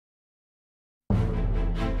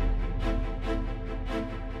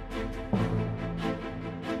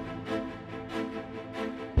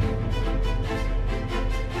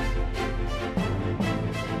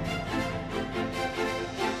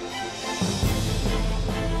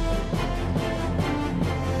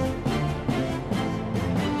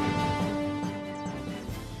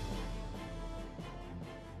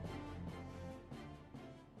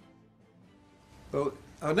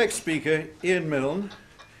Our next speaker, Ian Milne,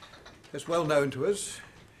 is well known to us.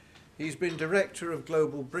 He's been Director of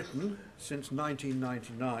Global Britain since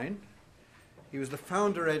 1999. He was the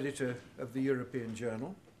founder editor of the European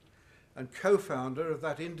Journal and co-founder of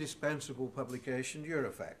that indispensable publication,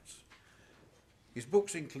 Eurofacts. His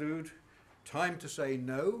books include Time to Say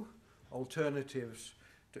No, Alternatives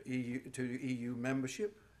to EU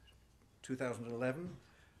Membership, 2011,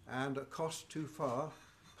 and A Cost Too Far,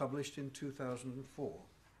 published in 2004.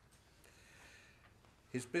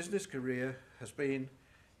 His business career has been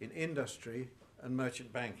in industry and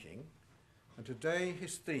merchant banking, and today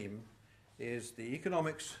his theme is the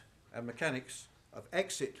economics and mechanics of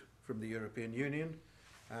exit from the European Union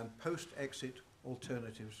and post-exit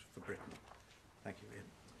alternatives for Britain. Thank you, Ian.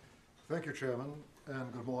 Thank you, Chairman,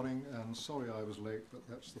 and good morning, and sorry I was late, but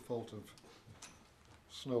that's the fault of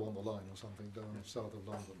snow on the line or something down south of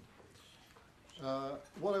London.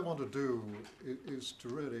 What I want to do is to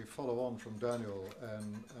really follow on from Daniel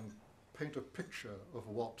and paint a picture of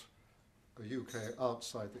what a UK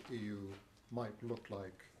outside the EU might look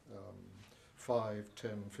like 5,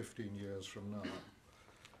 10, 15 years from now.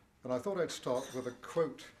 And I thought I'd start with a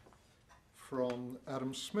quote from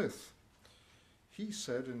Adam Smith. He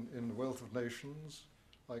said in The Wealth of Nations,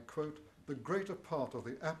 I quote, "The greater part of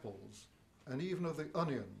the apples and even of the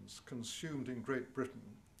onions consumed in Great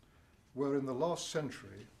Britain were in the last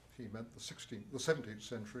century," he meant the 17th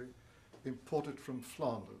century, "imported from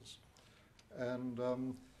Flanders." And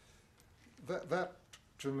that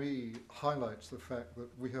to me highlights the fact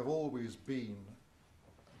that we have always been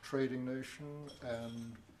a trading nation,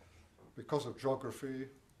 and because of geography,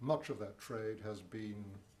 much of that trade has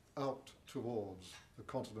been out towards the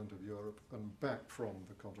continent of Europe and back from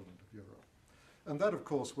the continent of Europe. And that, of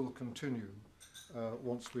course, will continue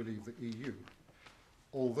once we leave the EU.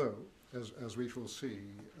 Although, as we shall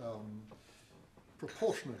see,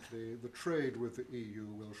 proportionately, the trade with the EU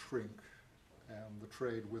will shrink and the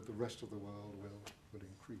trade with the rest of the world will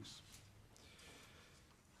increase.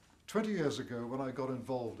 20 years ago, when I got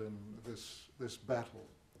involved in this battle,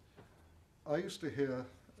 I used to hear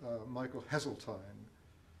Michael Heseltine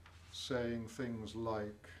saying things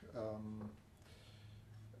like,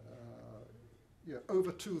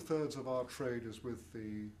 over 2/3 of our trade is with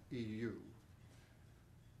the EU.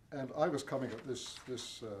 And I was coming at this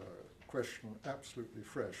question absolutely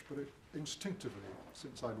fresh, but instinctively,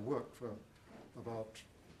 since I'd worked for about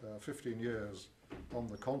 15 years on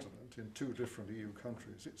the continent in 2 different EU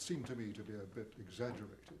countries, it seemed to me to be a bit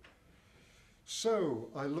exaggerated.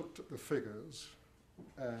 So I looked at the figures,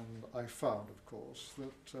 and I found, of course,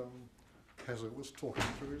 that Hezza was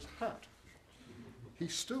talking through his hat.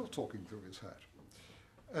 He's still talking through his hat.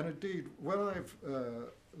 And indeed, when I've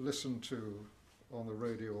listened to on the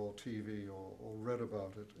radio or TV or read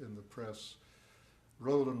about it in the press,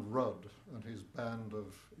 Roland Rudd and his band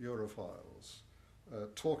of Europhiles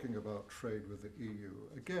talking about trade with the EU.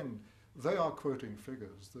 Again, they are quoting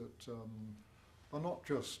figures that are not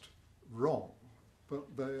just wrong,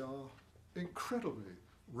 but they are incredibly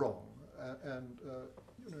wrong and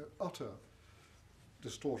utter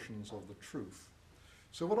distortions of the truth.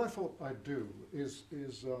 So what I thought I'd do is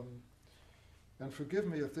and forgive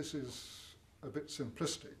me if this is a bit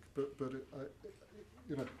simplistic, but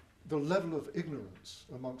the level of ignorance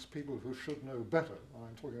amongst people who should know better,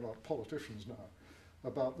 I'm talking about politicians now,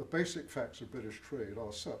 about the basic facts of British trade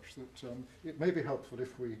are such that it may be helpful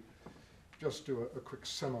if we just do a quick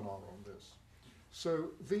seminar on this.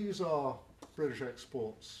 So these are British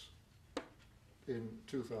exports in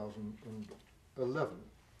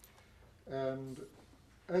 2011. And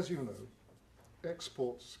as you know,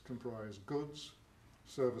 exports comprise goods,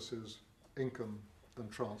 services, income, and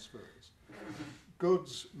transfers.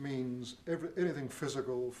 Goods means anything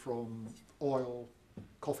physical, from oil,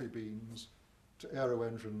 coffee beans, to aero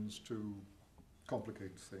engines, to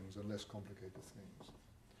complicated things and less complicated things.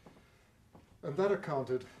 And that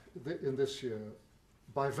accounted in this year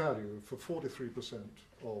by value for 43%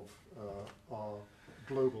 of our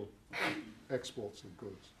global exports of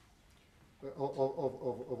goods, of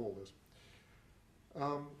all this.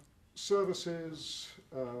 Services,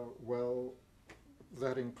 well,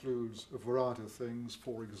 that includes a variety of things.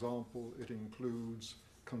 For example, it includes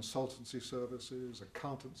consultancy services,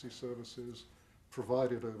 accountancy services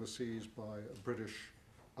provided overseas by a British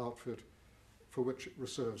outfit for which it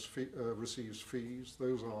receives fees.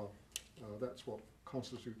 That's what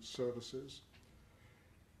constitutes services.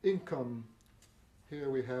 Income, here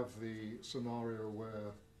we have the scenario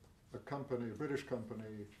where a British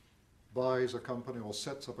company, buys a company or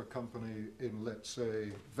sets up a company in, let's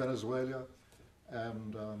say, Venezuela,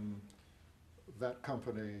 and that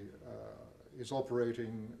company is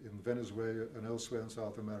operating in Venezuela and elsewhere in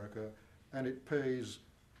South America, and it pays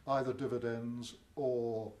either dividends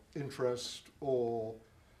or interest or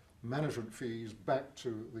management fees back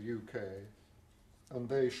to the UK, and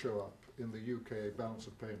they show up in the UK balance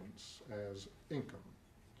of payments as income.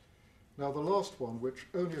 Now the last one, which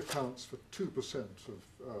only accounts for 2% of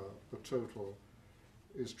the total,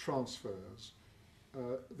 is transfers.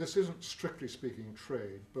 This isn't strictly speaking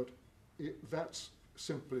trade, but that's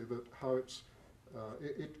simply that how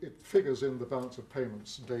it figures in the balance of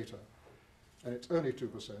payments data, and it's only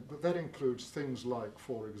 2%, but that includes things like,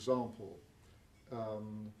 for example,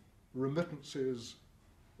 remittances,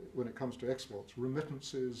 when it comes to exports,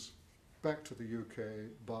 remittances back to the UK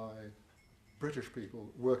by British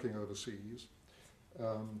people working overseas.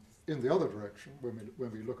 In the other direction,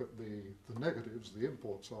 when we look at the negatives, the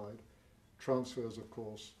import side, transfers, of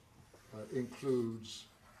course, includes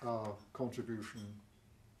our contribution,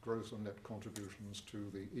 gross and net contributions to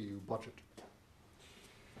the EU budget.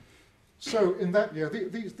 So in that year,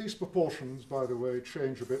 these proportions, by the way,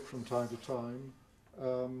 change a bit from time to time.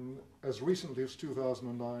 As recently as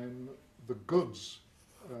 2009, the goods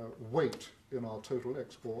weight in our total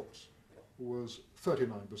exports was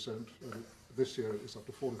 39%, and this year it's up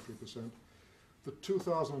to 43%. The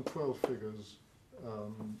 2012 figures,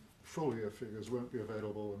 full year figures, won't be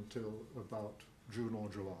available until about June or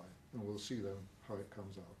July, and we'll see then how it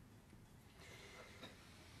comes out.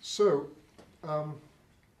 So,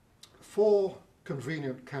 four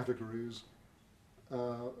convenient categories,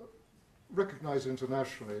 recognized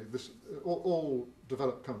internationally. All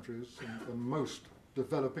developed countries and most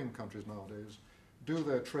developing countries nowadays do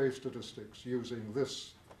their trade statistics using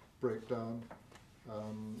this breakdown,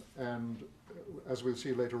 and as we'll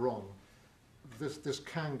see later on, this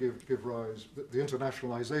can give rise, the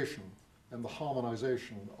internationalization and the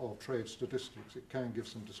harmonization of trade statistics, it can give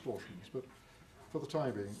some distortions, but for the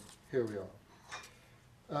time being, here we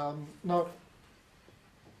are. Now,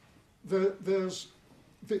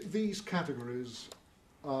 these categories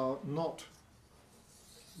are not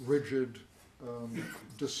rigid,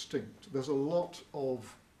 distinct. There's a lot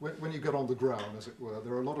of, when you get on the ground, as it were,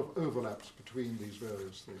 there are a lot of overlaps between these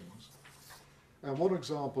various things. And one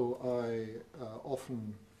example I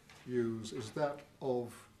often use is that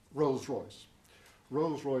of Rolls-Royce.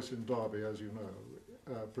 Rolls-Royce in Derby, as you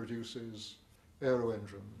know, produces aero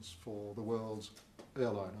engines for the world's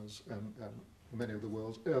airliners and many of the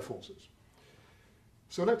world's air forces.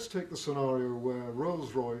 So let's take the scenario where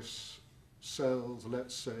Rolls-Royce sells,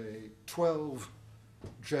 let's say, 12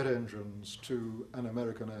 jet engines to an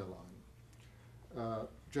American airline.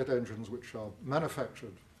 Jet engines which are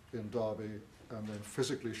manufactured in Derby and then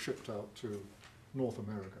physically shipped out to North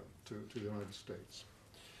America, to the United States.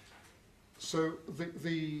 So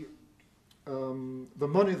the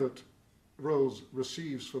money that Rolls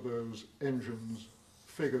receives for those engines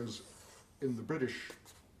figures in the British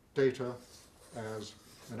data as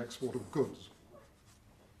an export of goods.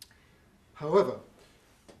 However,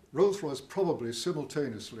 Rolls-Royce probably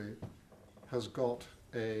simultaneously has got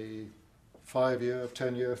a 5-year,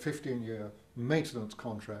 10-year, 15-year maintenance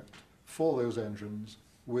contract for those engines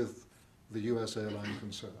with the US airline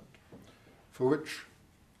concerned, for which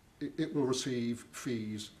it will receive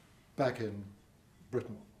fees back in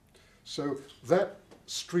Britain. So that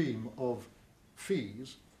stream of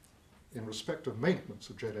fees in respect of maintenance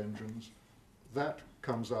of jet engines, that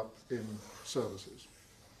comes up in services.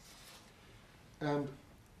 And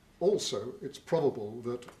also, it's probable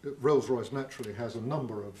that Rolls-Royce naturally has a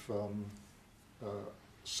number of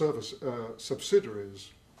subsidiaries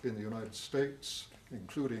in the United States,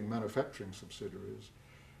 including manufacturing subsidiaries,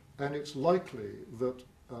 and it's likely that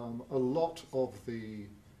a lot of the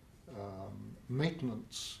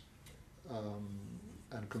maintenance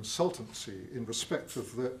and consultancy in respect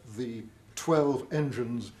of the 12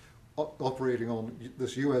 engines operating on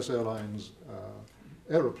this US Airlines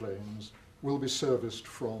aeroplanes will be serviced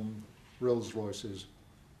from Rolls-Royce's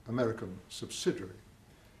American subsidiary.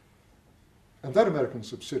 And that American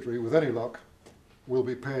subsidiary, with any luck, will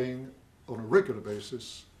be paying on a regular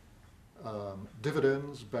basis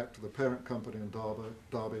dividends back to the parent company in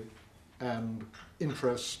Derby and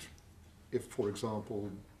interest if, for example,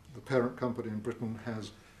 the parent company in Britain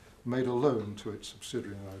has made a loan to its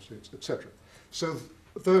subsidiary in the United States, etc. So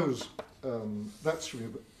those, that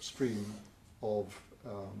stream of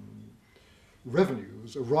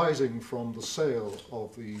revenues arising from the sale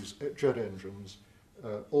of these jet engines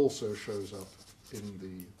also shows up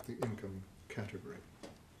in the income category.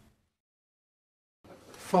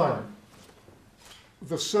 Fine.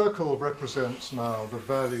 The circle represents now the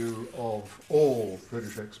value of all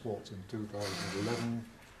British exports in 2011.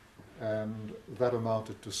 and that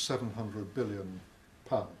amounted to 700 billion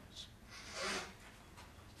pounds.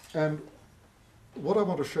 And what I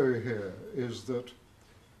want to show you here is that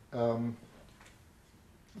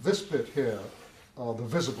this bit here are the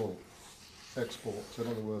visible exports, in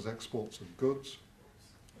other words, exports of goods.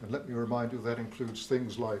 And let me remind you that includes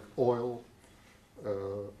things like oil,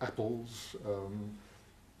 apples,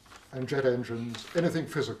 and jet engines, anything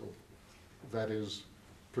physical that is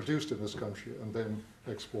produced in this country and then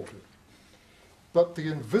exported. But the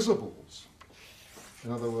invisibles,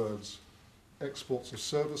 in other words, exports of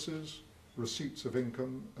services, receipts of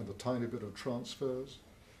income, and a tiny bit of transfers,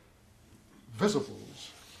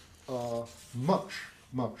 visibles are much,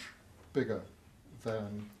 much bigger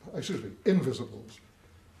than, invisibles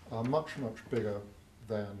are much, much bigger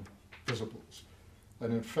than visibles.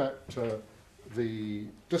 And in fact, the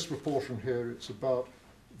disproportion here, it's about,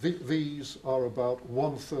 these are about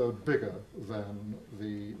 1/3 bigger than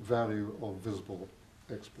the value of visible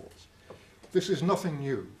exports. This is nothing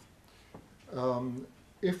new.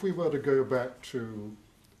 If we were to go back to,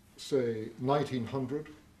 say, 1900,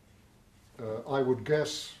 I would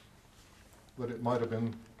guess that it might have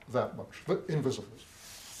been that much, but invisibles,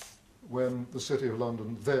 when the City of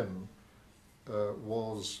London then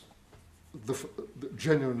was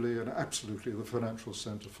genuinely and absolutely the financial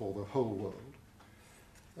centre for the whole world.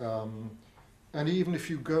 And even if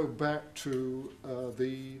you go back to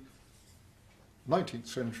the 19th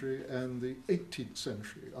century and the 18th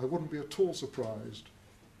century, I wouldn't be at all surprised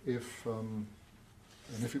if, and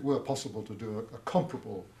if it were possible to do a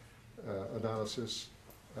comparable analysis,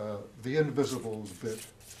 the invisibles bit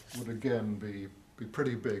would again be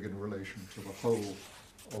pretty big in relation to the whole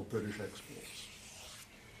of British exports.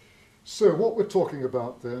 So what we're talking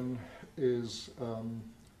about then is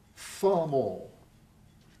far more,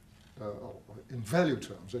 in value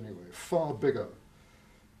terms anyway, far bigger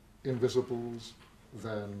invisibles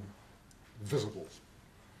than visibles.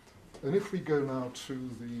 And if we go now to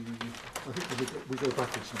the, I think we go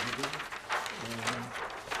backwards now.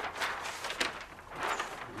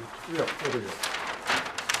 Yeah, there we go.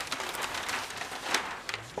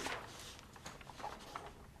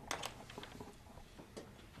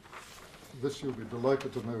 This, you'll be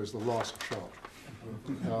delighted to know, is the last chart.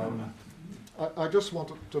 I just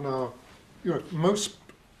wanted to now, most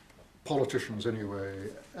politicians anyway,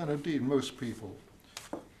 and indeed most people,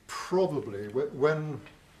 probably, when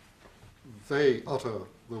they utter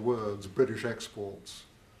the words British exports,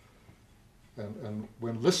 and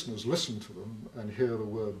when listeners listen to them and hear the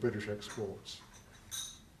word British exports,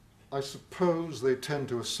 I suppose they tend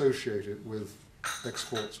to associate it with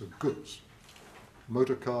exports of goods,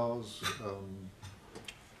 motor cars,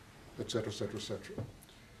 etc., etc., etc.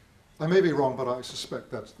 I may be wrong, but I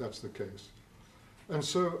suspect that's the case. And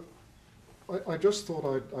so I just thought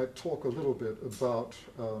I'd talk a little bit about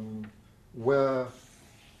where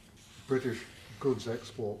British goods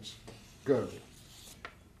exports go.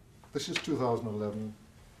 This is 2011,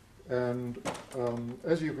 and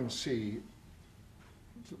as you can see,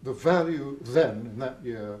 the value then, in that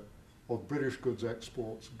year, of British goods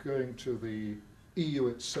exports going to the EU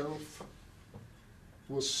itself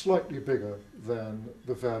was slightly bigger than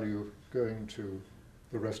the value going to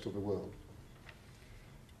the rest of the world.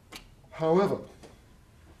 However,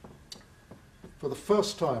 for the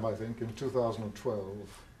first time, I think, in 2012,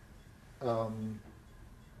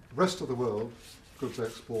 rest of the world goods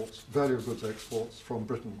exports, value of goods exports from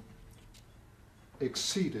Britain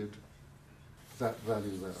exceeded that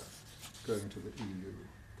value there, going to the EU.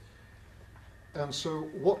 And so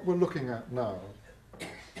what we're looking at now,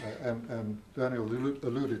 and Daniel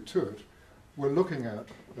alluded to it, we're looking at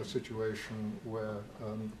a situation where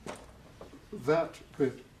that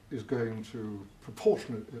bit is going to,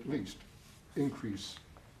 proportionate at least, increase,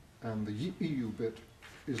 and the EU bit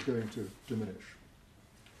is going to diminish.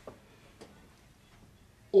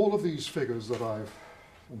 All of these figures that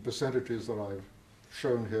and percentages that I've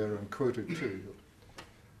shown here and quoted to you,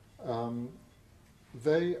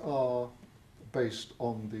 they are based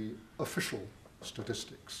on the official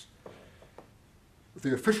statistics.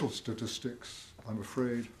 The official statistics, I'm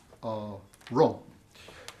afraid, are wrong.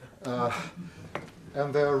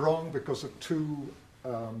 And they're wrong because of two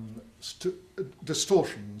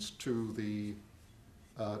distortions to the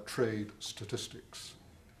trade statistics.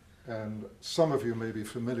 And some of you may be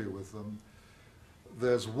familiar with them.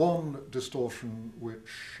 There's one distortion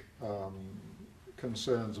which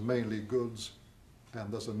concerns mainly goods,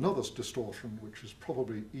 and there's another distortion which is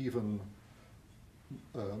probably even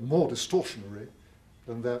more distortionary,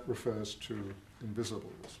 and that refers to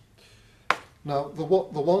invisibles. Now, the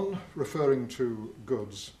one referring to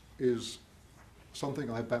goods is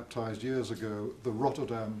something I baptized years ago the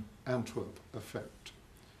Rotterdam-Antwerp effect.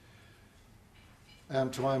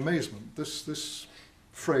 And to my amazement, this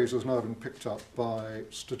phrase has now been picked up by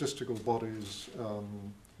statistical bodies,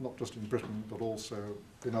 not just in Britain, but also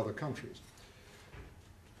in other countries.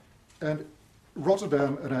 And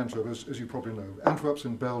Rotterdam and Antwerp, as you probably know, Antwerp's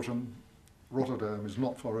in Belgium, Rotterdam is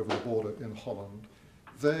not far over the border in Holland.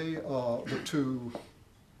 They are the two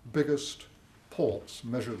biggest ports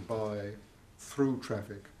measured by through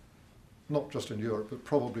traffic, not just in Europe, but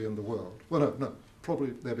probably in the world. Well, no,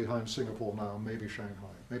 probably they're behind Singapore now, maybe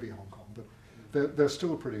Shanghai, maybe Hong Kong, but they're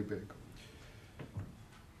still pretty big.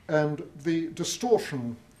 And the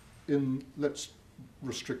distortion in, let's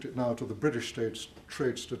restrict it now to the British state's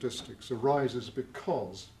trade statistics, arises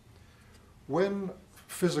because when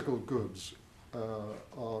physical goods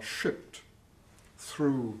are shipped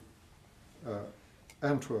through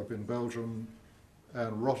Antwerp in Belgium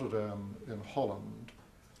and Rotterdam in Holland,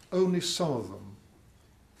 only some of them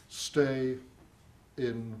stay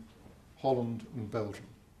in Holland and Belgium.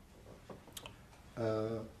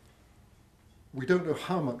 We don't know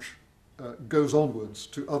how much goes onwards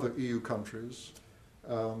to other EU countries,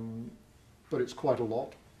 but it's quite a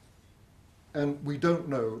lot. And we don't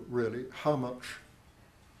know really how much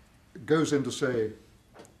goes into, say,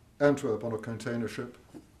 Antwerp on a container ship,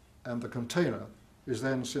 and the container is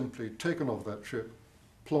then simply taken off that ship,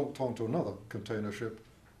 plonked onto another container ship,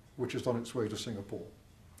 which is on its way to Singapore.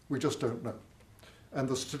 We just don't know. And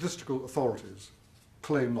the statistical authorities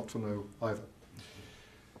claim not to know either.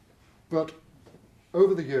 But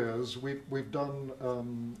over the years, we've done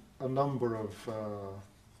a number of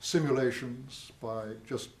simulations by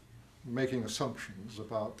just making assumptions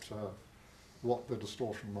about what the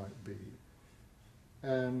distortion might be.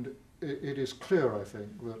 And it is clear, I think,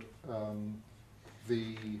 that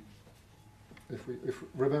if we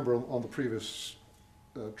remember on the previous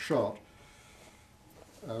chart,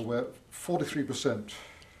 where 43%,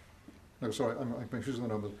 no, sorry, I'm confusing the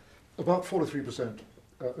numbers, about 43%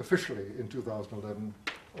 officially in 2011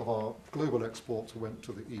 of our global exports went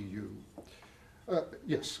to the EU.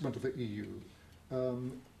 Yes, went to the EU.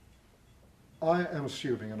 I am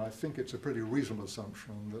assuming, and I think it's a pretty reasonable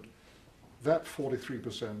assumption, that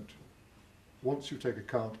 43%, once you take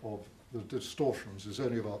account of the distortions, is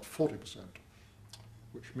only about 40%,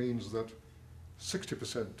 which means that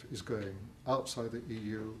 60% is going outside the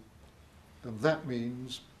EU, and that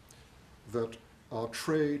means that our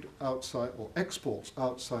trade outside, or exports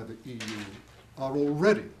outside the EU, are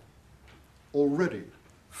already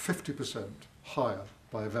 50% higher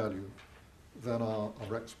by value than our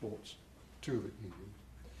exports to the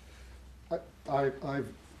EU.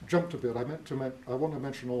 I've jumped a bit. I want to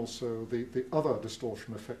mention also the other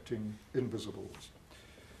distortion affecting invisibles.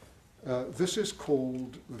 This is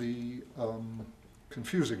called the,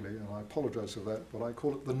 confusingly, and I apologize for that, but I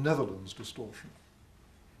call it the Netherlands distortion.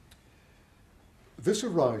 This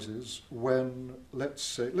arises when,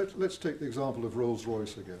 let's take the example of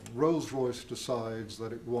Rolls-Royce again. Rolls-Royce decides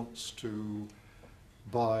that it wants to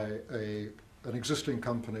buy an existing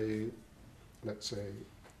company, let's say,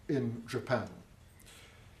 in Japan.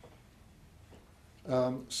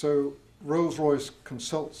 So Rolls-Royce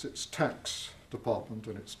consults its tax department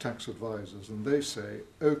and its tax advisors, and they say,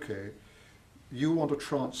 okay, you want to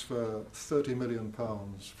transfer £30 million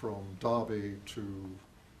from Derby to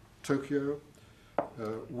Tokyo.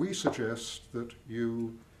 We suggest that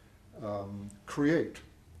you create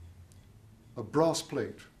a brass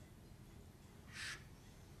plate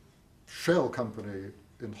shell company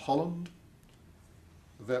in Holland,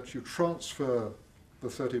 that you transfer the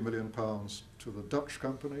 £30 million to the Dutch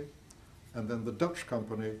company, and then the Dutch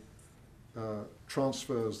company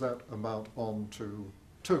transfers that amount on to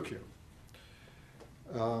Tokyo.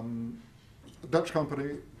 The Dutch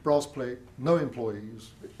company, brass plate, no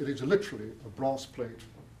employees. It is literally a brass plate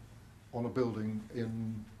on a building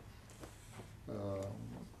in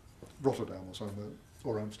Rotterdam or somewhere,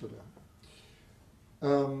 or Amsterdam.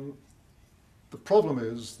 The problem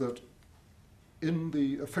is that in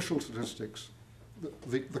the official statistics,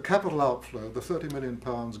 the capital outflow, the £30 million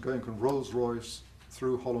going from Rolls-Royce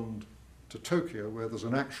through Holland to Tokyo, where there's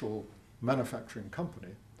an actual manufacturing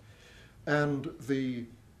company, and the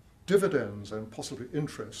dividends and possibly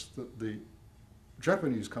interest that the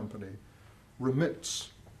Japanese company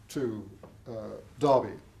remits to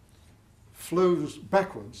Derby flows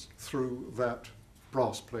backwards through that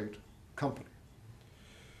brass plate company.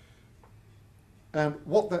 And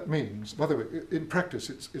what that means, by the way, in practice,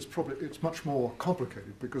 it's much more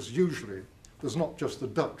complicated, because usually there's not just the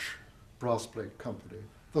Dutch brass plate company,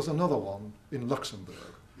 there's another one in Luxembourg.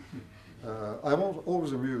 I'm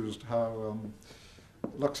always amused how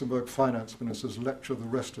Luxembourg finance ministers lecture the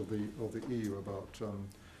rest of the EU about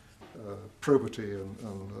probity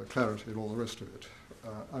and clarity and all the rest of it.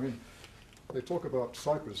 I mean, they talk about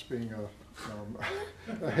Cyprus being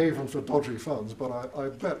a haven for dodgy funds, but I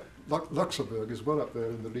bet Luxembourg is well up there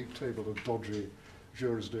in the league table of dodgy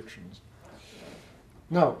jurisdictions.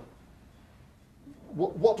 Now,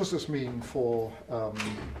 what does this mean for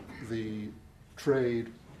the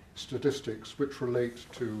trade statistics which relate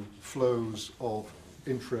to flows of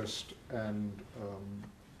interest and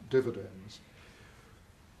dividends?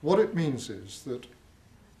 What it means is that,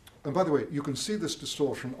 and by the way, you can see this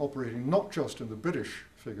distortion operating not just in the British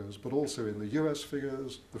figures, but also in the US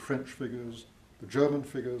figures, the French figures, the German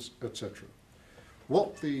figures, etc.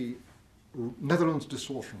 What the Netherlands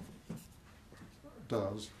distortion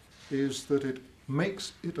does is that it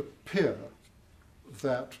makes it appear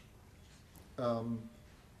that,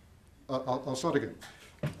 I'll start again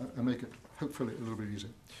and make it hopefully a little bit easier.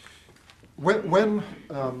 When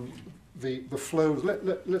the flows,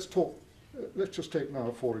 let's just take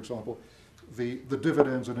now, for example, the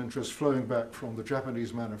dividends and interest flowing back from the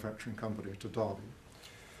Japanese manufacturing company to Derby.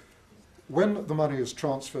 When the money is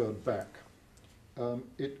transferred back,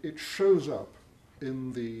 it shows up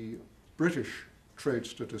in the British trade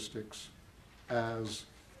statistics as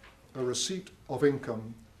a receipt of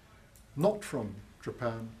income not from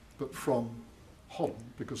Japan but from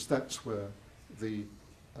Holland, because that's where the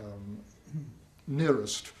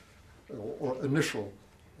nearest or initial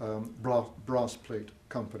brass plate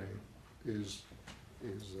company is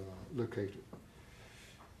located.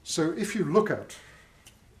 So if you look at,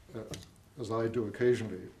 as I do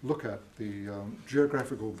occasionally, look at the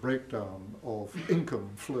geographical breakdown of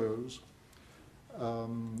income flows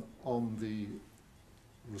on the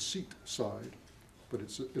receipt side, but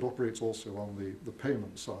it operates also on the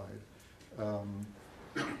payment side,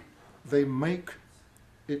 they make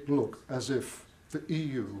it look as if the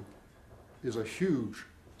EU is a huge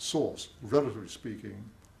source, relatively speaking,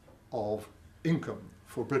 of income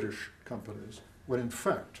for British companies, when in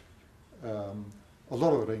fact a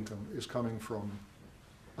lot of that income is coming from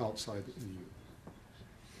outside the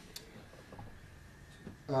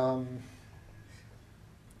EU.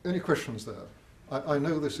 Any questions there? I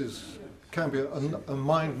know this can be a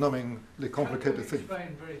mind-numbingly complicated thing. Can you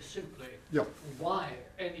explain very simply why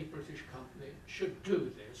any British company should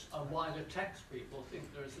do this and why the tax people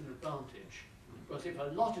think there is an advantage? Because if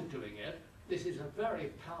a lot are doing it, this is a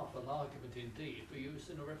very powerful argument indeed for use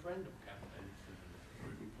in a referendum campaign.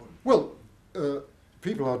 Well,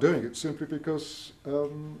 people are doing it simply because,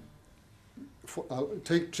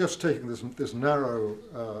 just taking this narrow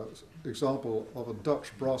example of a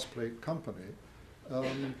Dutch brass plate company,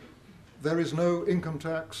 there is no income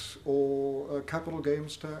tax or capital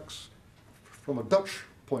gains tax from a Dutch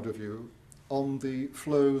point of view on the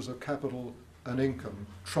flows of capital and income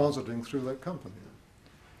transiting through that company.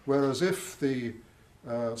 Whereas if the,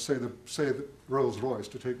 say Rolls-Royce,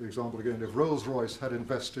 to take the example again, if Rolls-Royce had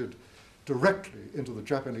invested directly into the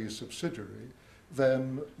Japanese subsidiary,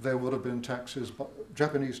 then there would have been taxes,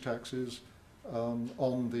 Japanese taxes,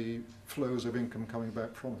 on the flows of income coming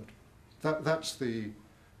back from it.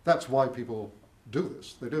 That's why people do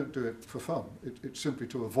this. They don't do it for fun. It's simply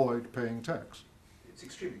to avoid paying tax. It's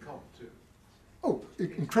extremely common too. Oh,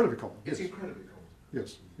 incredibly common. It's yes. incredibly common.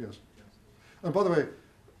 Yes, yes. And by the way,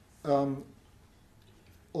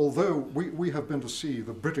 although we have been to see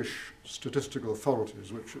the British statistical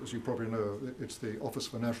authorities, which, as you probably know, it's the Office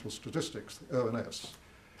for National Statistics, the ONS,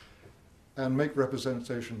 and make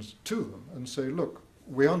representations to them and say, look,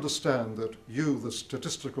 we understand that you, the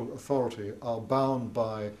statistical authority, are bound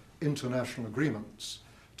by international agreements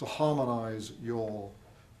to harmonize your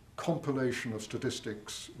compilation of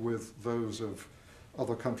statistics with those of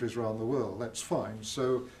other countries around the world. That's fine.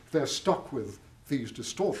 So they're stuck with these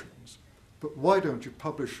distortions. But why don't you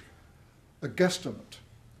publish a guesstimate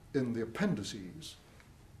in the appendices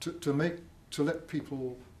to let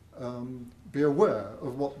people be aware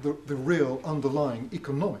of what the real underlying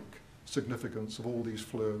economic significance of all these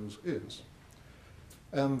flows is?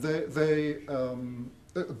 And by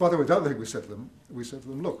the way, the other thing we said to them,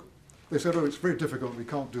 look, they said, oh, it's very difficult, we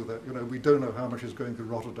can't do that, you know, we don't know how much is going to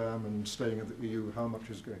Rotterdam and staying in the EU, how much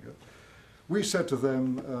is going to. We said to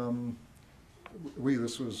them,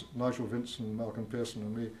 this was Nigel Vincent, Malcolm Pearson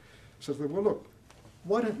and me, said to them, well, look,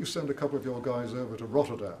 why don't you send a couple of your guys over to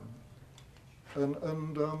Rotterdam and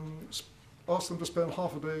ask them to spend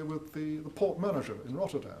half a day with the port manager in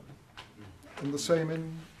Rotterdam, and the same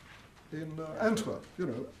in Antwerp, you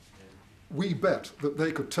know. We bet that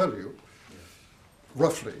they could tell you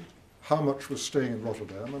roughly how much was staying in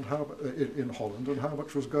Rotterdam and how in Holland, and how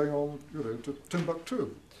much was going on, to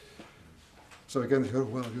Timbuktu. So again, they go,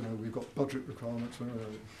 well, we've got budget requirements.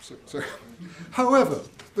 However,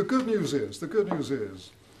 the good news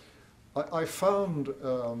is, I found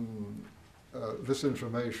this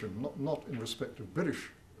information, not in respect of British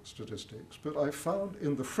statistics, but I found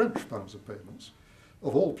in the French balance of payments,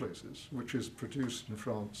 of all places, which is produced in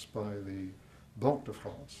France by the Banque de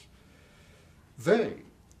France, they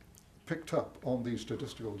picked up on these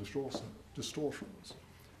statistical distortions.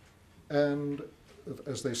 And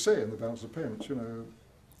as they say in the balance of payments,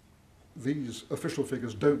 these official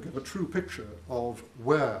figures don't give a true picture of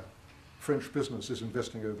where French business is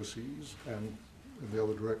investing overseas and in the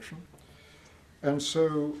other direction. And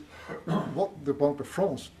so what the Banque de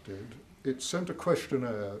France did, it sent a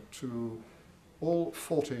questionnaire to all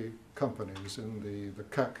 40 companies in the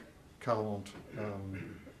CAC 40,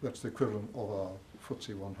 that's the equivalent of our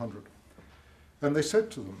FTSE 100. And they said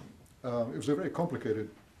to them, it was a very complicated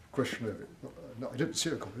questionnaire. No, I didn't see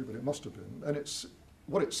a copy, but it must have been. And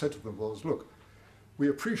what it said to them was, look, we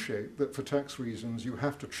appreciate that for tax reasons you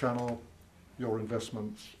have to channel your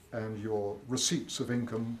investments and your receipts of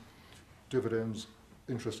income, dividends,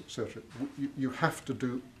 interest, etc. You have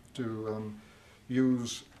to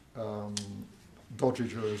use dodgy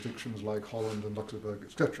jurisdictions like Holland and Luxembourg,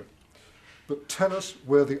 etc. But tell us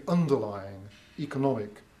where the underlying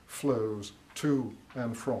economic flows to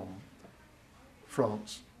and from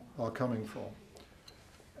France are coming from.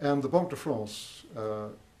 And the Banque de France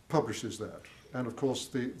publishes that. And of course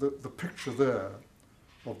the picture there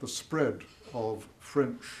of the spread of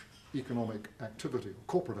French economic activity, or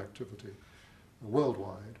corporate activity,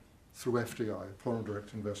 worldwide through FDI, foreign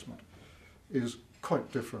direct investment, is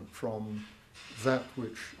quite different from that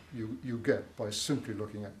which you get by simply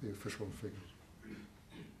looking at the official figures.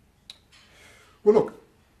 Well, look,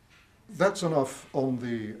 that's enough on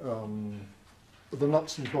the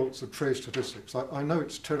nuts and bolts of trade statistics. I know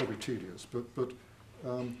it's terribly tedious, but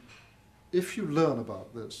if you learn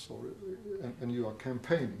about this and you are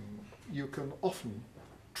campaigning, you can often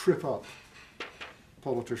trip up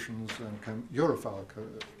politicians and Europhile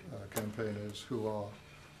campaigners who are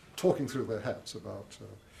talking through their hats about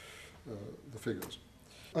the figures.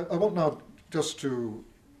 I want now just to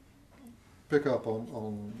pick up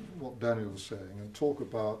on what Daniel was saying and talk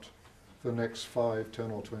about the next 5,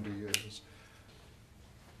 10 or 20 years.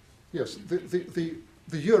 Yes, the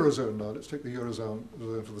Eurozone now, let's take the Eurozone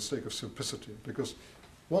for the sake of simplicity, because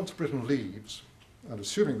once Britain leaves, and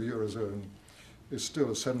assuming the Eurozone is still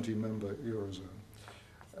a 17-member Eurozone,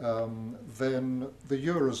 then the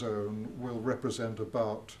Eurozone will represent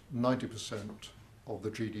about 90% of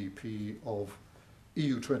the GDP of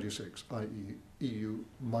EU26, i.e. EU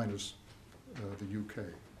minus the UK.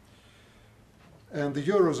 And the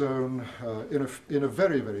Eurozone, in a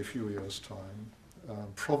very, very few years' time,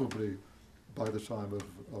 probably by the time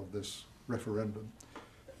of this referendum,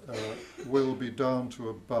 will be down to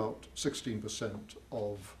about 16%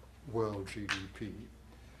 of world GDP.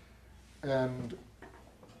 And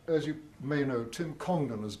as you may know, Tim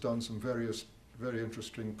Congdon has done some very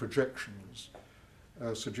interesting projections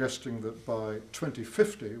suggesting that by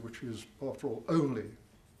 2050, which is, after all, only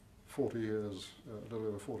 40 years, a little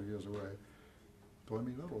over 40 years away, do I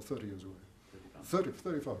mean that, or 30 years away?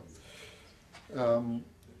 35.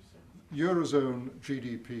 Eurozone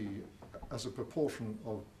GDP as a proportion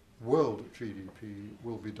of world GDP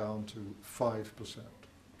will be down to 5%.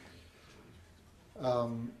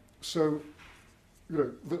 So,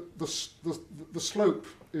 the slope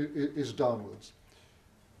is downwards.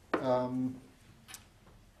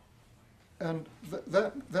 And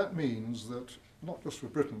that means that, not just for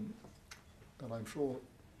Britain, and I'm sure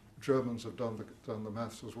Germans have done the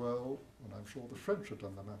maths as well, and I'm sure the French have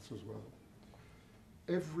done the maths as well,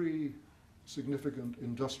 every significant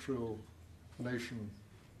industrial nation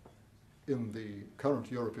in the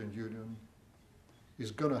current European Union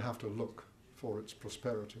is going to have to look for its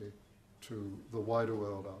prosperity to the wider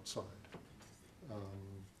world outside.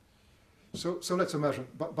 So let's imagine,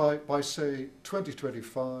 by say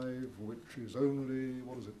 2025, which is only,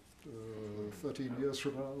 13 years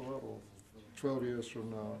from now, or 12 years from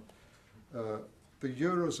now, the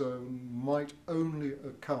Eurozone might only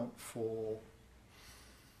account for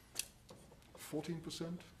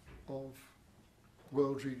 14% of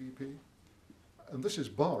world GDP. And this is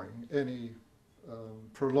barring any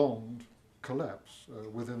prolonged collapse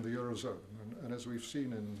within the Eurozone. And as we've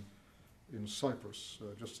seen in Cyprus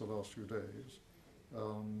just the last few days,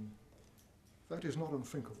 that is not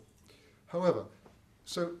unthinkable. However,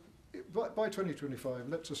 so by 2025,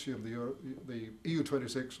 let's assume the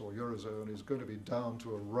EU26 or Eurozone is going to be down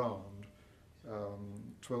to around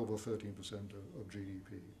 12 or 13% of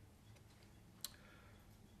GDP.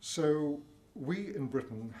 So we in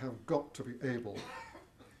Britain have got to be able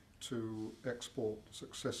to export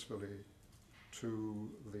successfully to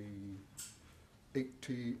the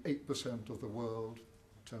 88% of the world,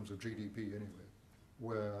 in terms of GDP anyway,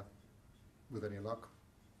 where, with any luck,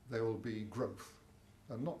 there will be growth,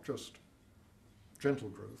 and not just gentle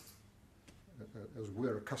growth, as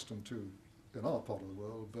we're accustomed to in our part of the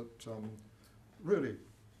world, but really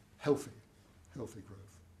healthy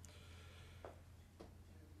growth.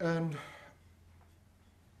 And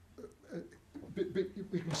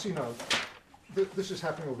we can see now, this is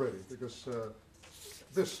happening already, because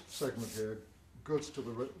this segment here, goods to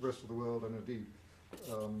the rest of the world, and indeed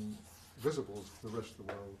visible to the rest of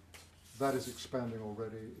the world, that is expanding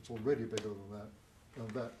already. It's already bigger than that, and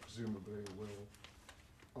that presumably will,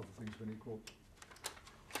 other things being equal,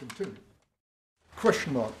 continue.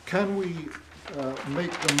 Question mark, can we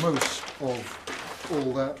make the most of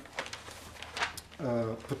all that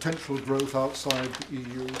potential growth outside the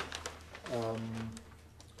EU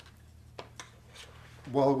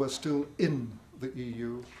while we're still in the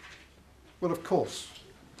EU? Well, of course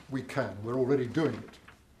we can. We're already doing it.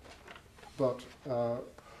 But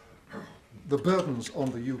the burdens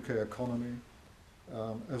on the UK economy,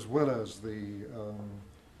 as well as the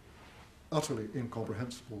utterly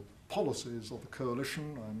incomprehensible policies of the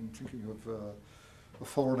coalition. I'm thinking of a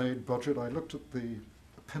foreign aid budget. I looked at the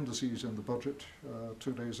appendices in the budget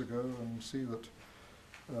 2 days ago and see that,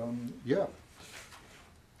 yeah,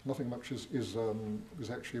 nothing much is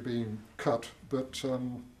actually being cut, but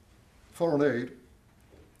foreign aid,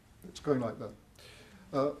 it's going like that.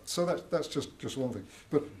 So that's just one thing.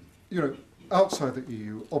 But, you know, outside the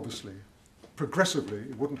EU, obviously, progressively,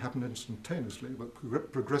 it wouldn't happen instantaneously, but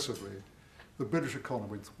progressively, the British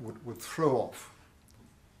economy would throw off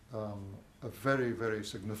a very, very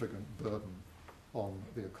significant burden on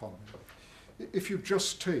the economy. If you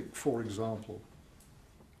just take, for example,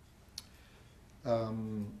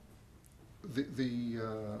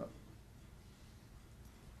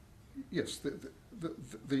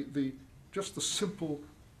 just the simple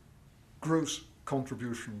gross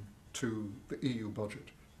contribution to the EU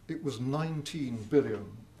budget, it was 19 billion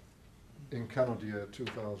in calendar year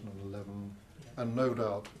 2011, and no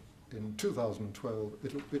doubt in 2012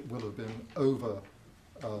 it will have been over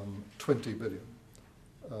 20 billion.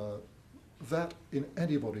 That, in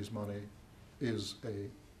anybody's money, is a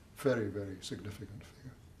very, very significant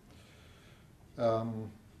figure.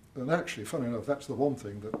 And actually, funny enough, that's the one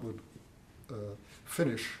thing that would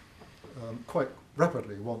finish quite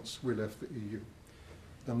rapidly once we left the EU.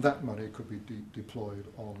 And that money could be deployed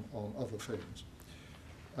on other things.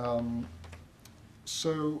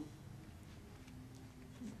 So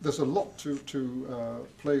there's a lot to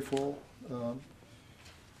play for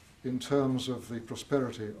in terms of the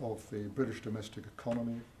prosperity of the British domestic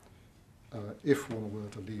economy. If one were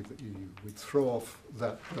to leave the EU, we'd throw off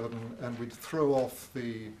that burden, and we'd throw off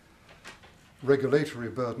the regulatory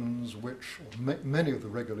burdens, which, many of the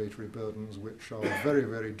regulatory burdens, which are very,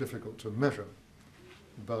 very difficult to measure.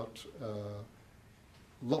 But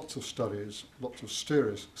lots of studies, lots of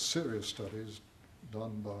serious studies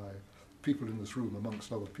done by people in this room,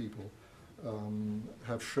 amongst other people,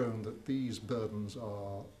 have shown that these burdens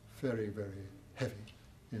are very, very heavy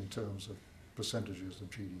in terms of percentages of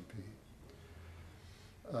GDP.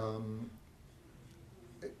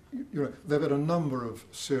 You know, there have been a number of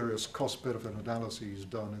serious cost-benefit analyses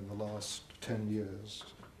done in the last 10 years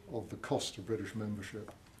of the cost of British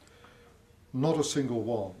membership. Not a single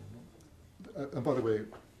one, and by the way,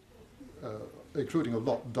 including a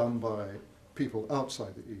lot done by people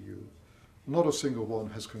outside the EU, not a single one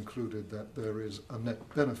has concluded that there is a net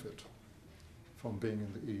benefit from being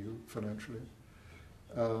in the EU financially.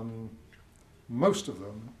 Most of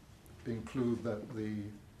them include that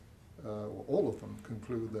or all of them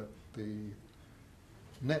conclude that the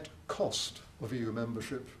net cost of EU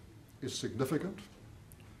membership is significant.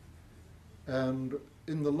 And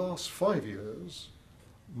in the last 5 years,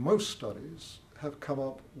 most studies have come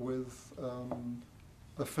up with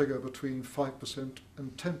a figure between 5%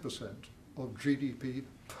 and 10% of GDP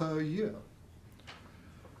per year.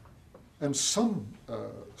 And some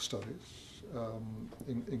studies,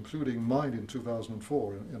 including mine in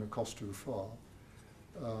 2004 in A Cost Too Far,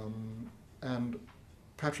 and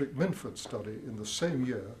Patrick Minford's study in the same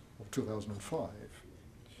year of 2005,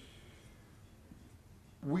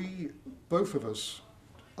 we, both of us,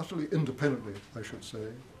 utterly independently, I should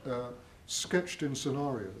say, sketched in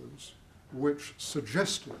scenarios which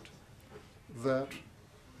suggested that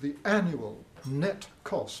the annual net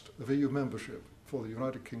cost of EU membership for the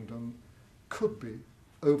United Kingdom could be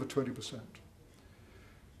over 20%.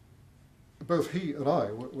 Both he and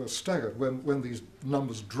I were staggered when these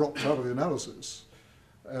numbers dropped out of the analysis,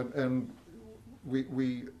 and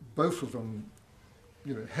we both of them,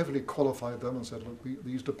 you know, heavily qualified them and said, look,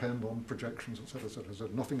 these depend on projections, etc., etc. So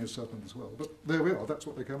nothing is certain as well. But there we are. That's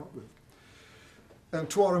what they came up with. And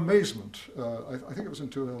to our amazement, I think it was in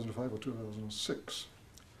 2005 or 2006,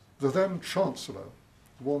 the then Chancellor,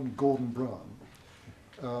 one Gordon Brown,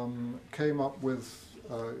 came up with,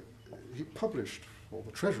 he published, or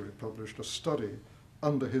the Treasury published, a study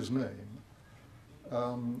under his name,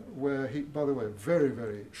 where he, by the way, a very,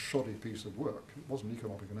 very shoddy piece of work. It wasn't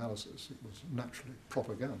economic analysis, it was naturally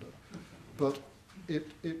propaganda. But it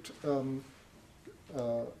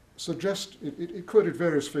quoted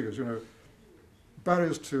various figures, you know,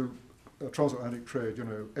 barriers to transatlantic trade, you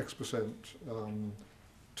know, X%,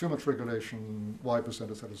 too much regulation,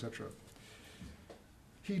 Y%, etc., etc.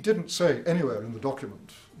 He didn't say anywhere in the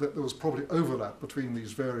document that there was probably overlap between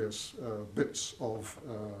these various bits of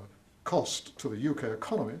cost to the UK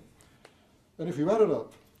economy. And if you added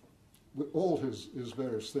up with all his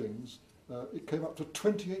various things, it came up to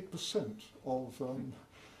 28% of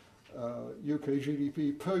UK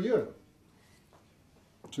GDP per year.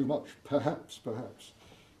 Too much, perhaps.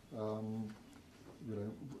 You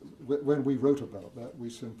know, when we wrote about that, we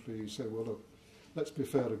simply said, well, look, let's be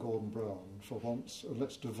fair to Gordon Brown for once, and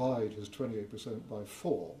let's divide his 28% by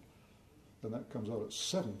 4, and that comes out at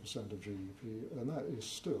 7% of GDP, and that is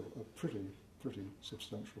still a pretty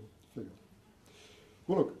substantial figure.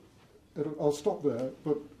 Well, look, I'll stop there,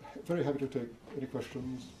 but very happy to take any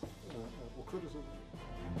questions or criticism.